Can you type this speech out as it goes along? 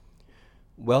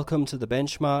Welcome to the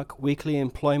Benchmark Weekly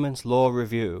Employment Law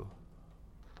Review.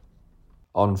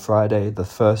 On Friday, the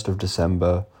 1st of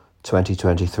December,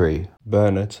 2023,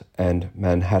 Burnett and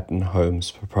Manhattan Homes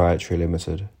Proprietary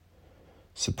Limited,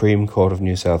 Supreme Court of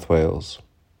New South Wales.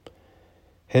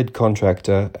 Head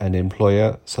contractor and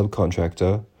employer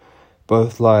subcontractor,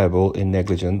 both liable in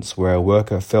negligence where a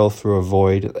worker fell through a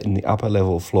void in the upper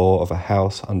level floor of a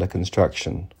house under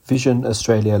construction. Vision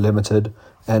Australia Limited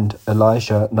and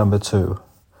Elisha No. 2.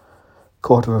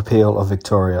 Court of Appeal of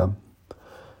Victoria.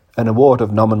 An award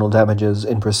of nominal damages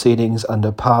in proceedings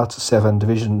under Part 7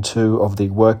 Division 2 of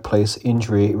the Workplace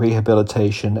Injury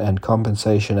Rehabilitation and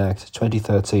Compensation Act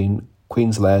 2013,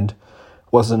 Queensland,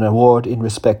 was an award in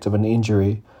respect of an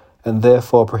injury and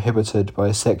therefore prohibited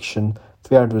by Section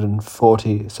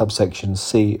 340 subsection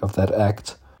C of that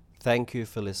Act. Thank you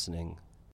for listening.